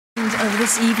of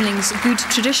this evening's Good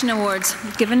Tradition Awards,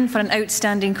 given for an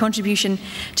outstanding contribution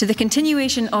to the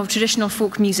continuation of traditional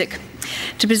folk music.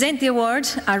 To present the award,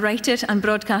 a writer and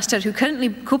broadcaster who currently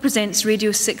co-presents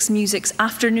Radio 6 Music's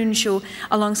afternoon show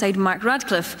alongside Mark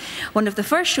Radcliffe, one of the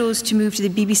first shows to move to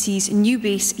the BBC's new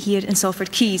base here in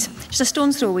Salford Quays, just a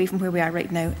stone's throw away from where we are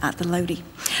right now at the Lowry.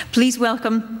 Please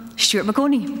welcome Stuart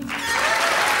McConey.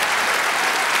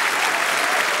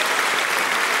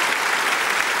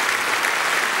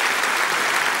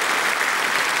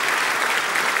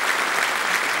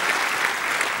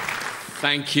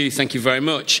 Thank you very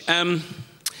much.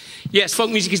 Yes,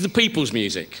 folk music is the people's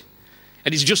music.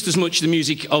 It is just as much the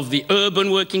music of the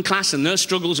urban working class and their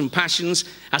struggles and passions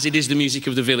as it is the music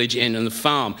of the village inn and the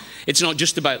farm. It's not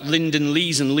just about linden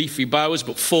leas and leafy bowers,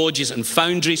 but forges and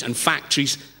foundries and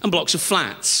factories and blocks of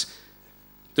flats.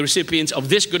 The recipient of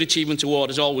this Good Achievement Award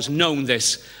has always known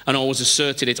this and always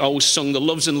asserted it, always sung the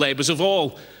loves and labours of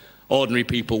all ordinary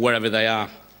people wherever they are.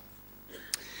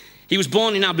 He was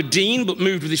born in Aberdeen, but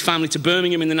moved with his family to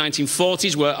Birmingham in the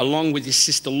 1940s, where, along with his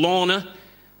sister Lorna,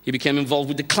 he became involved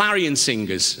with the Clarion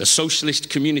Singers, a socialist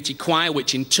community choir,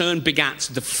 which in turn begat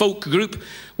the folk group,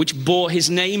 which bore his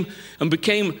name and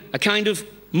became a kind of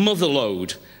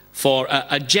motherlode for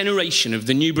a generation of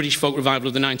the new British folk revival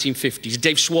of the 1950s.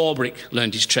 Dave Swarbrick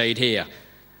learned his trade here.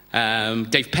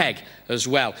 Dave Pegg as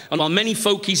well. And while many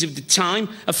folkies of the time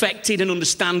affected and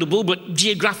understandable, but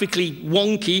geographically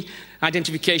wonky,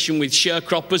 identification with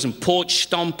sharecroppers and porch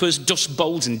stompers, dust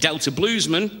bowls and Delta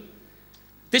bluesmen,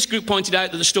 this group pointed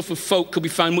out that the stuff of folk could be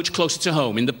found much closer to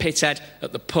home, in the pithead,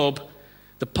 at the pub,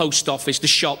 the post office, the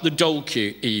shop, the dole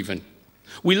queue even.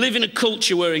 We live in a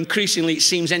culture where increasingly it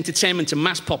seems entertainment and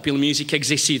mass popular music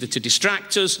exists either to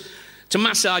distract us, to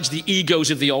massage the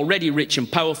egos of the already rich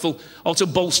and powerful, or to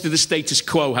bolster the status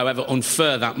quo, however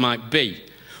unfair that might be.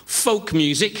 Folk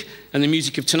music, and the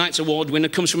music of tonight's award winner,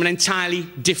 comes from an entirely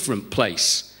different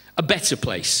place, a better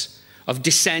place, of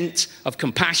dissent, of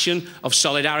compassion, of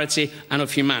solidarity, and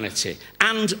of humanity,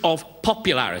 and of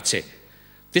popularity.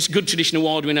 This Good Tradition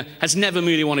Award winner has never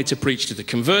merely wanted to preach to the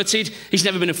converted. He's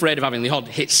never been afraid of having the odd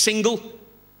hit single,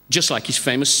 just like his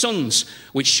famous Sons,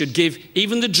 which should give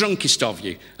even the drunkest of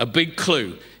you a big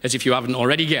clue, as if you haven't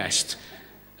already guessed,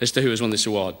 as to who has won this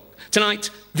award. Tonight,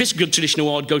 this Good Tradition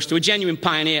Award goes to a genuine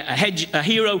pioneer, a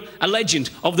hero, a legend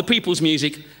of the people's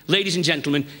music. Ladies and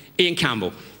gentlemen, Ian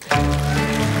Campbell.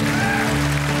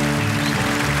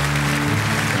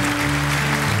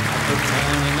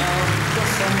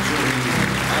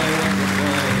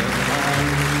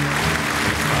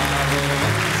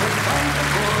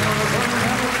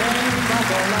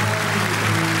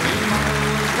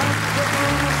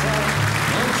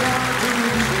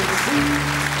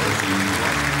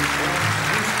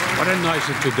 What a nice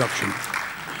introduction.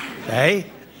 Hey?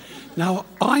 Now,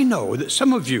 I know that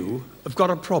some of you have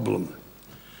got a problem.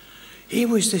 Here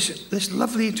was this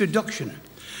lovely introduction.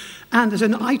 And there's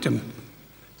an item.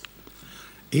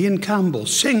 Ian Campbell,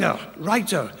 singer,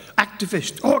 writer,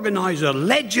 activist, organiser,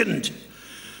 legend.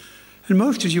 And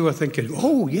most of you are thinking,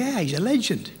 oh, yeah, he's a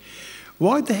legend.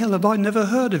 Why the hell have I never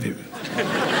heard of him?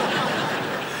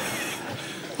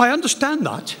 I understand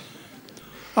that.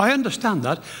 I understand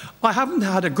that. I haven't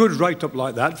had a good write-up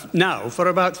like that now for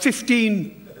about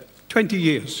 15, 20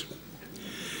 years.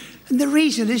 And the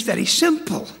reason is very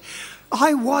simple.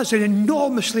 I was an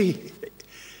enormously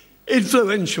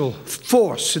influential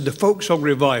force in the folk song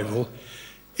revival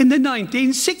in the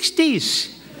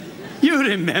 1960s. You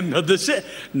remember the...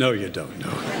 No, you don't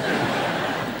know.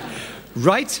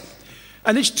 Right?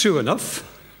 And it's true enough.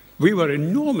 We were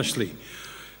enormously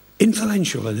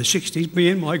influential in the 60s, me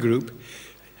and my group,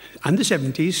 and the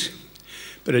 70s,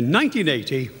 but in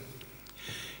 1980,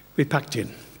 we packed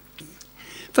in.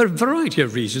 For a variety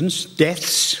of reasons,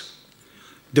 deaths,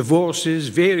 divorces,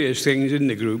 various things in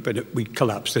the group, and we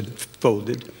collapsed and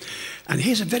folded. And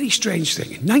here's a very strange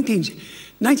thing. In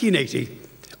 1980,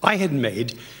 I had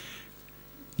made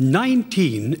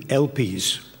 19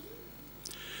 LPs.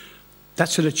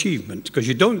 That's an achievement, because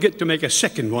you don't get to make a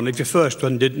second one if your first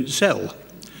one didn't sell,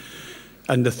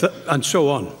 and so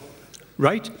on.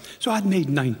 Right? So I'd made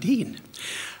 19.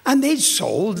 And they'd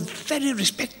sold very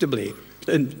respectably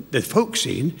in the folk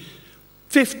scene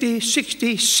 50,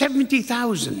 60,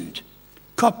 70,000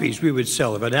 copies we would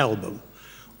sell of an album.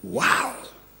 Wow!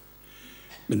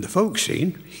 In the folk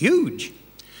scene, huge.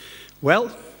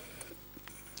 Well,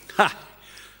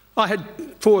 I had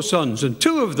 4 sons, and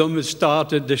 2 of them had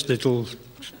started this little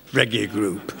reggae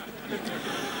group.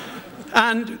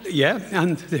 And, yeah,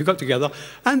 and they got together,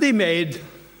 and they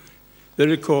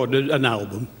recorded an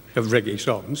album of reggae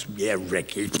songs. Yeah,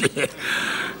 reggae.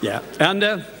 Yeah. And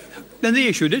then they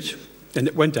issued it. and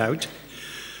it went out.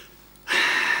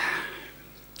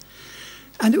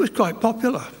 And it was quite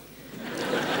popular.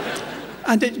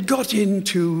 And it got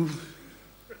into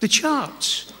the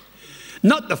charts.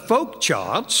 Not the folk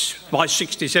charts by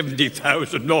 60,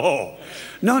 70,000, no.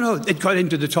 No, it got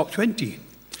into the top 20.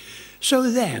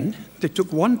 So then they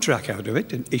took one track out of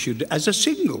it and issued it as a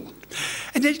single.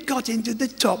 And it got into the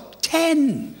top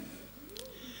 10.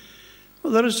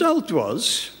 Well, the result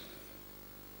was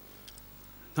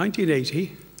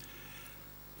 1980,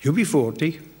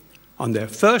 UB40, on their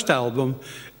first album,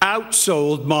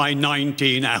 outsold my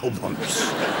 19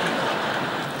 albums.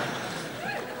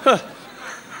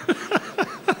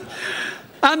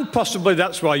 And possibly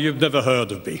that's why you've never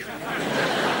heard of me.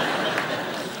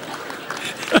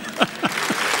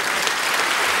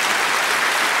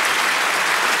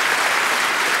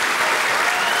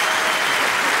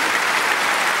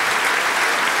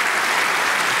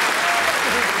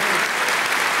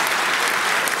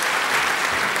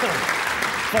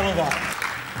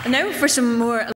 And now for some more